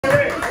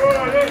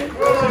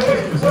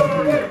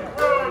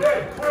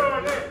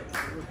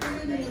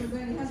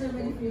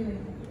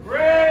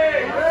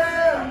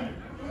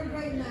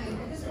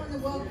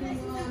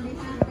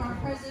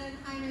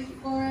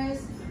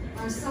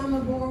our summer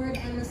board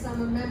and the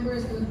summer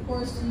members, and of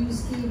course to you,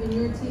 Steve, and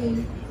your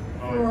team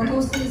for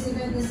hosting this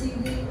event this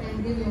evening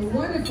and giving a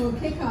wonderful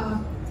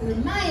kickoff to the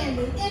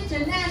Miami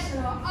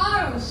International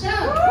Auto Show.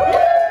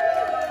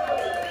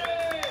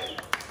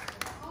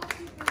 All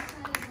super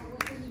excited about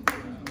what's going to be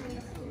taking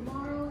place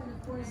tomorrow, and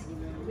of course,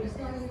 we're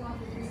starting off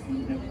with this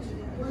evening.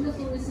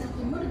 Wonderful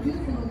reception. What a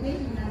beautiful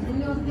location, guys. What do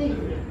y'all think?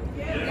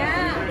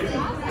 Yeah. It's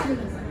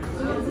fabulous.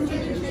 So don't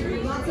forget to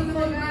take lots of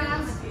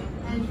photographs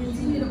and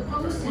continue to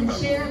post and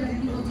share and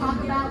let people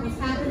talk about what's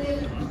happening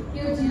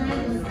here tonight,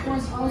 and of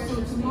course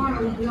also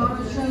tomorrow with the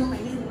auto show.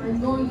 And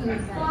going to the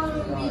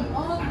following week,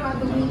 all throughout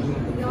the week,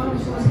 the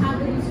auto show is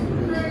happening to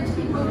encourage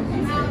people to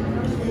come out and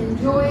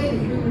enjoy it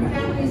and bring their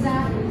families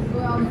out and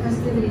enjoy all the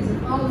festivities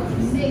and all the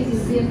amazing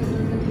vehicles that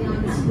are going to be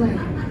on display.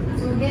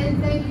 So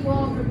again, thank you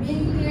all for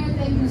being here.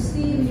 Thank you,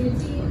 Steve, and your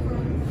team for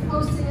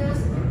hosting us.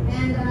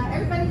 And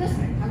everybody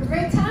listen, have a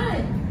great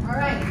time. All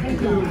right, thank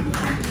you.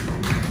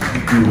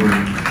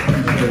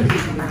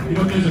 You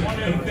know, there's a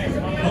thing.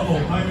 Uh-oh,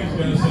 Jaime's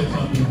going to say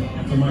something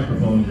at the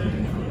microphone.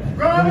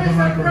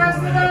 Mr.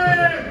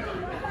 President!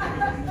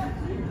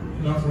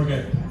 Don't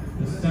forget,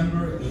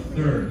 December the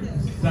 3rd,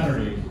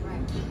 Saturday,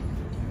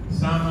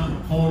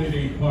 Sama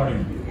Holiday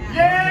Party.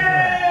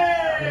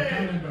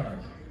 Yay!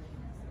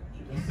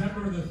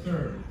 December the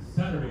 3rd,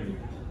 Saturday,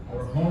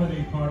 our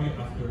holiday party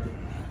after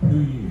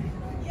 2 years.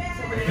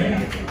 Okay?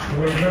 So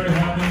we're very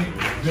happy,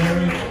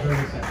 very,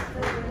 very sad.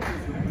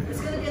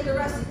 It's going to get the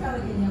Rusty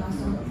Pelican, y'all,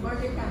 so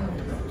mark your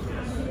calendar.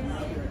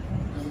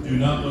 Do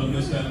not want to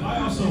miss that.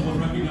 I also want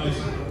to recognize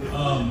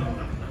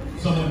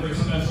someone very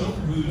special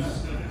who's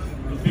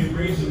a big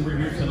reason we're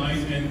here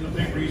tonight and a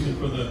big reason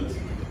for the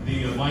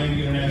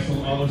Miami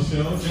International Auto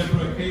Show.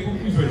 Deborah Cable,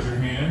 please raise your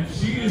hand.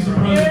 She is the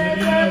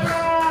president, yes,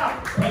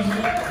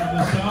 president of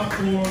the South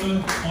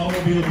Florida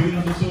Automobile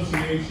Dealers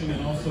Association,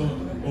 and also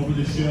over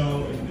the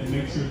show and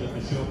make sure that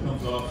the show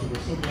comes off. So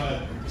we're so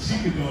glad she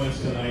could join us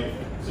tonight.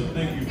 So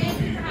thank you for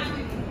being here.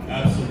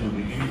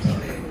 Absolutely,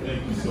 anytime.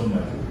 Thank you so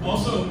much.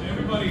 Also,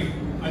 everybody,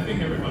 I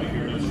think everybody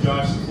here knows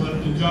Josh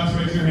Clifton. Josh,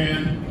 raise your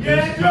hand.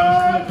 Yes,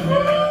 Josh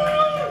Clifton.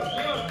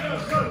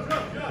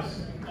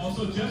 Yes.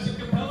 Also,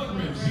 Jessica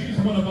Pellegrin. She's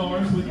one of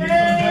ours with Nissan.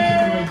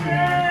 Jessica, raise your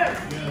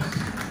hand. Yes.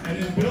 And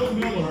then Bill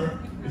Miller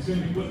is going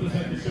to be with us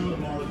at the show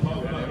tomorrow to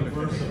talk about the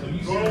verse of the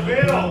Nissan. Go,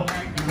 Bill!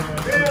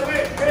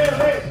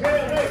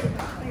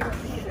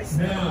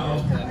 Now,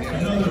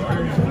 another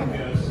very important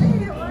guest.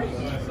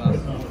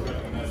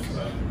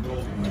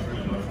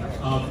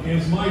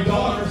 Is my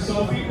daughter,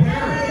 Sophie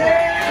Perry.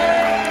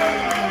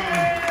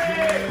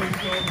 Yay,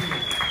 Sophie.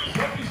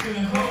 Sophie's going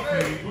to help me.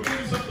 We're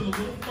doing something a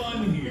little fun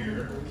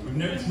here.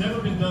 It's never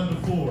been done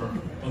before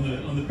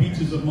on the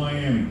beaches of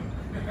Miami.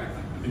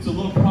 It's a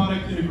little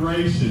product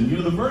integration. You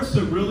know, the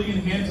Versa really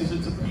enhances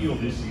its appeal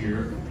this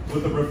year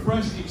with a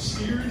refreshed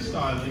exterior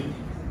styling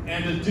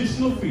and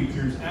additional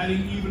features,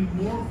 adding even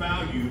more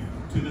value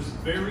to this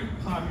very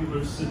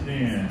popular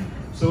sedan.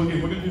 So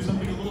again, we're going to do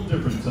something a little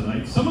different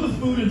tonight. Some of the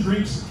food and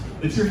drinks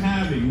that you're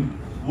having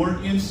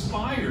were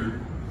inspired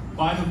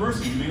by the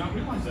Versa. You may not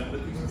realize that,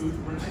 but these foods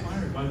were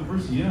inspired by the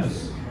Versa,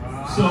 yes.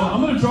 So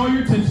I'm going to draw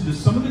your attention to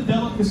some of the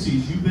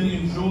delicacies you've been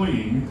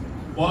enjoying,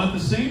 while at the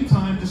same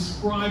time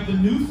describe the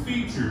new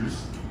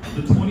features of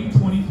the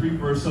 2023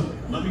 Versa.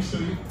 Let me show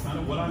you kind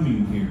of what I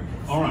mean here.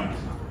 All right,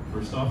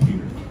 first off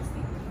here,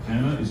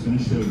 Hannah is going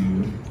to show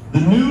you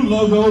the new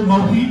logo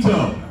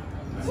Mojito.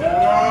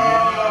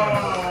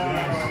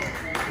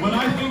 When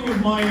I think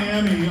of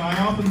Miami,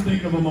 I often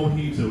think of a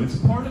mojito. It's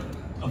part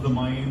of the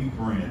Miami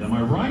brand. Am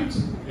I right?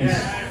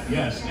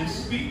 Yes. And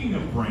speaking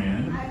of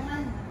brand,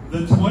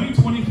 the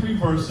 2023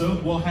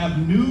 Versa will have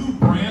new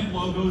brand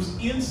logos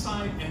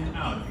inside and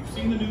out. You've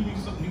seen the new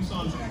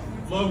Nissan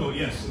logo.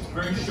 Yes, it's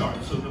very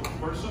sharp. So the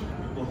Versa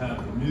will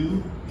have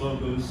new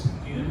logos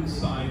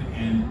inside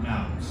and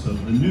out. So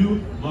the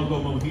new logo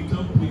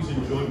Mojito, please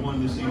enjoy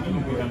one this evening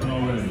if you haven't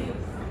already.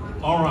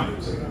 All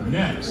right,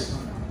 next.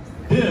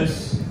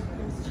 This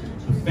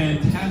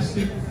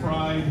fantastic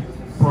fried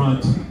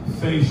front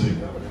facing.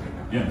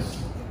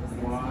 Yes.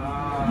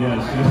 Wow.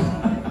 Yes.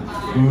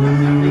 Ooh.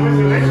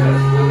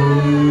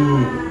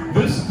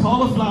 This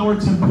cauliflower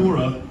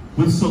tempura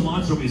with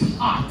cilantro is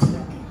hot,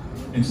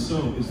 and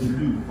so is the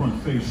new front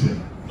fascia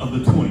of the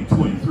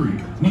 2023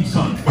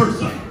 Nissan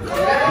Versa.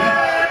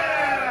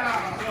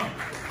 Yeah. So,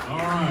 all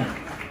right.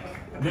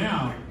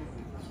 Now,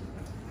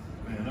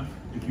 Anna,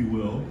 if you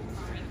will.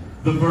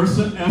 The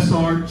Versa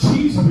SR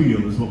cheese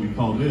wheel is what we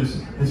call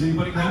this. Has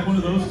anybody had one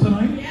of those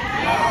tonight?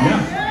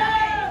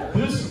 Yeah.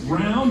 This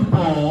round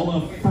ball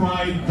of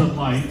fried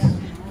delight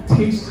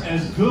tastes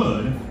as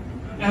good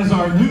as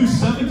our new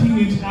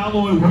 17-inch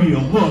alloy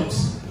wheel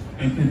looks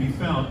and can be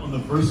found on the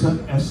Versa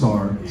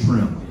SR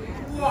trim.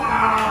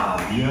 Wow!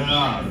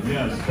 Yeah,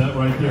 yes, that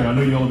right there. I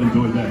know y'all have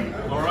enjoyed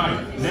that. All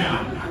right,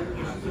 now.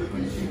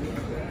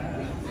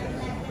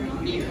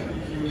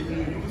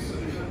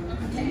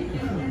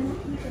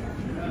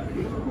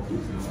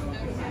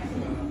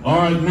 All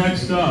right,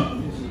 next up,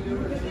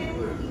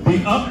 the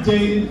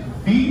updated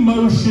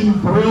V-Motion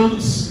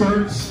grilled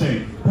skirt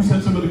steak. Who's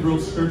had some of the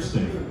grilled skirt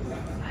steak?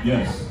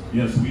 Yes,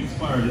 yes, we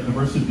inspired it. The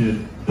Versa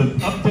did. The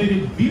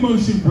updated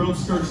V-Motion grilled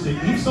skirt steak.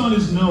 Nissan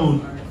is known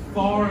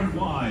far and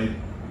wide,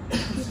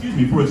 excuse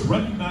me, for its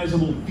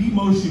recognizable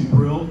V-Motion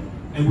grill,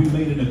 and we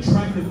made an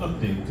attractive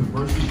update to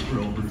Versa's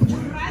grill for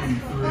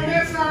 2023.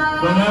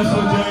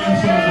 Vanessa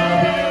James shows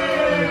up.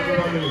 Yay,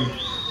 everybody.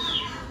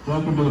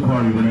 Welcome to the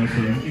party,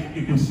 Vanessa.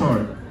 You can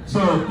start.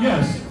 So,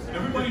 yes,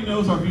 everybody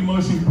knows our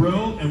V-Motion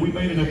grill, and we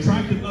made an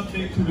attractive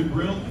update to the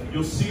grill.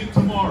 You'll see it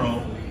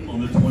tomorrow on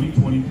the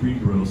 2023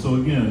 grill. So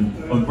again,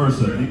 on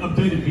Versa, the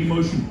updated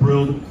V-Motion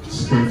grilled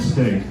skirt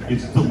steak.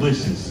 It's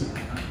delicious.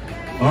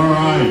 All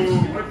right.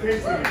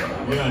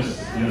 Yes,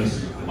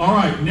 yes. All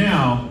right,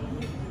 now,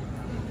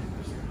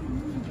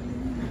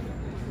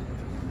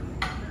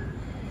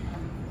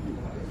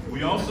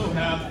 we also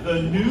have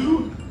the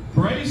new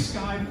Gray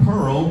Sky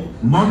Pearl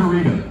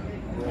Margarita.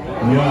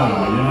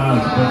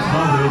 Yeah,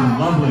 that's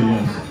lovely,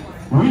 yes.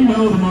 We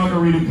know the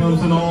margarita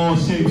comes in all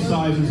shapes,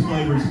 sizes,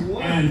 flavors,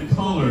 and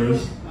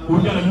colors.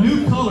 We've got a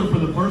new color for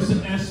the Versa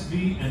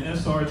SV and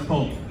SR. It's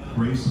called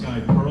Gray Sky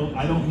Pearl.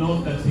 I don't know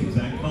if that's the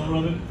exact color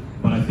of it,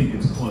 but I think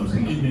it's close.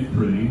 Isn't it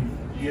pretty?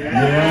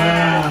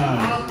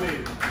 Yeah.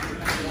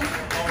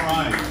 All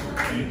right.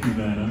 Thank you,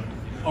 Vanna.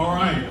 All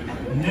right.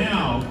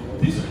 Now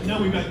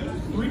we've got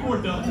 3 more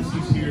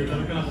delicacies here that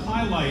are going to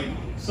highlight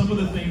some of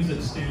the things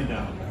that stand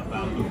out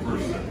about the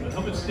Versa, that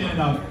help it stand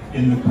out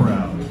in the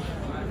crowd.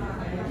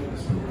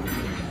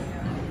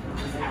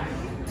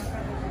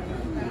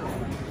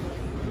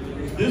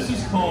 This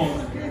is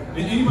called,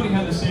 did anybody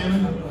have the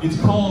salmon? It's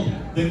called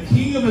the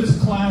King of its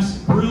Class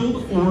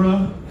Grilled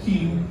Aura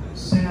King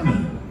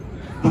Salmon.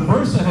 The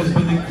Versa has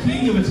been the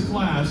king of its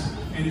class,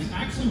 and it's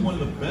actually one of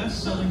the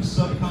best-selling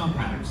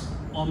subcompacts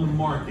on the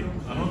market.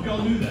 I don't know if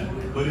y'all knew that,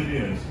 but it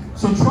is.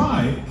 So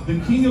try the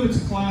King of its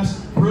Class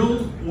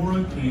Grilled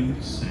Aura King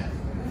Salmon.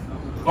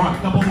 All right,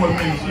 a couple more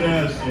things.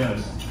 Yes,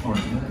 yes. All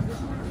right.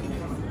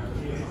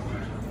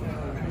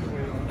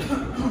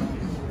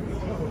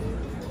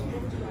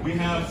 We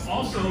have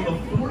also the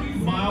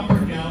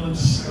 40-mile-per-gallon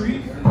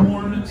street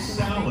corn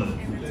salad.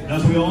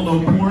 As we all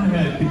know, corn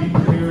can be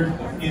prepared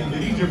in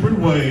many different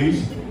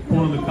ways.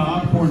 Corn on the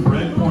cob, corn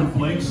bread, corn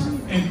flakes,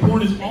 and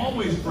corn is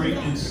always great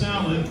in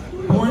salad.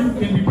 Corn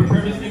can be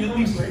prepared in at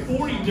least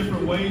 40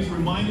 different ways,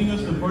 reminding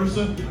us the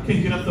Versa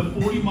can get up to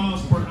 40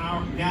 miles per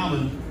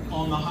gallon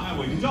on the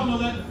highway. Did y'all know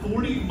that?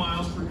 40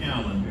 miles per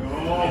gallon.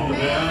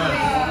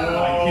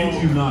 I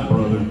kid you not,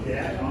 brother.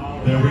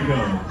 There we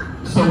go.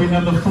 So we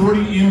have the 40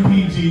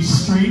 mpg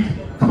street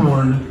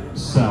corn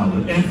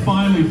salad. And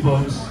finally,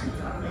 folks,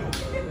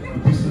 a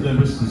piece of the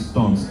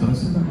resistance. Did I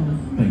say that right?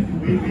 Thank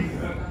you.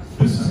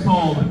 This is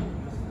called,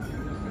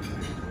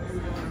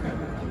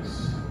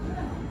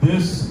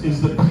 this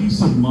is the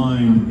Peace of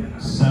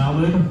Mind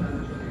salad.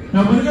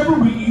 Now, whenever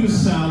we eat a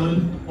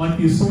salad, like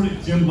the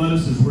assorted gem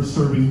lettuces we're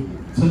serving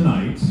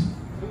tonight,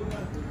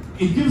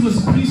 it gives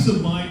us peace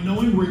of mind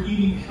knowing we're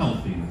eating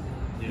healthy.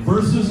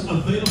 Versus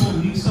available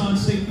Nissan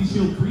Safety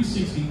Shield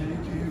 360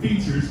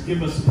 features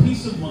give us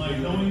peace of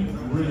mind knowing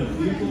we're in a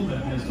vehicle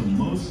that has the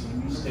most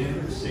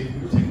standard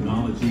safety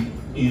technology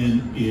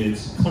in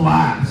its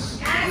class.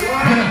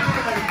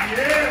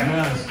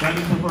 Yes, that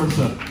is the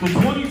Versa. The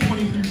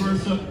 2023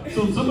 Versa.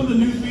 So some of the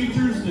new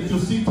features that you'll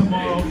see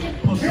tomorrow.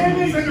 Plus Kim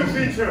is a new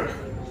feature.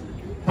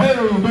 Hey,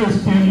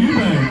 there's Kim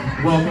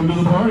Eubank. Welcome to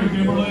the party,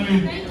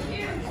 Kimberly.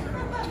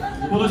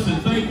 Well, listen,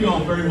 thank you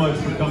all very much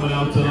for coming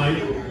out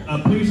tonight.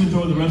 Please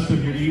enjoy the rest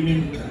of your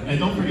evening. And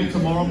don't forget,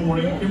 tomorrow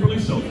morning, Kimberly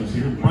Shelters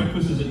here.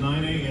 Breakfast is at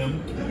 9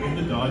 a.m. in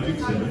the Dodge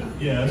exhibit.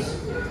 Yes.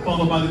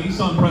 Followed by the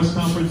Nissan press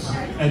conference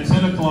at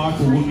 10 o'clock,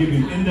 where we'll give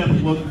you an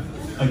in-depth look,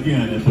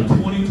 again, at the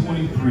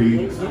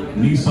 2023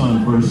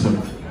 Nissan Versa.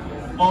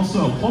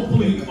 Also,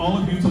 hopefully, all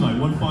of you tonight,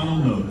 one final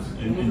note.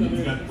 And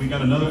we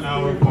got another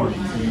hour of party,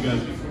 so you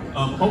guys...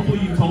 hopefully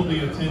you told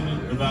the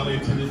valet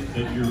attendant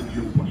that you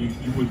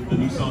would the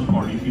Nissan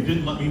party. If you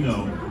didn't, let me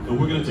know. But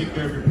we're going to take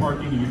care of your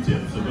parking and your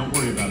tips, so don't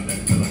worry about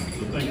that tonight.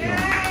 So thank you.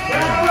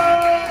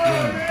 Yeah.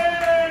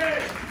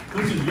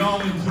 Listen,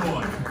 y'all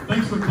enjoy.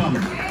 Thanks for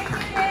coming.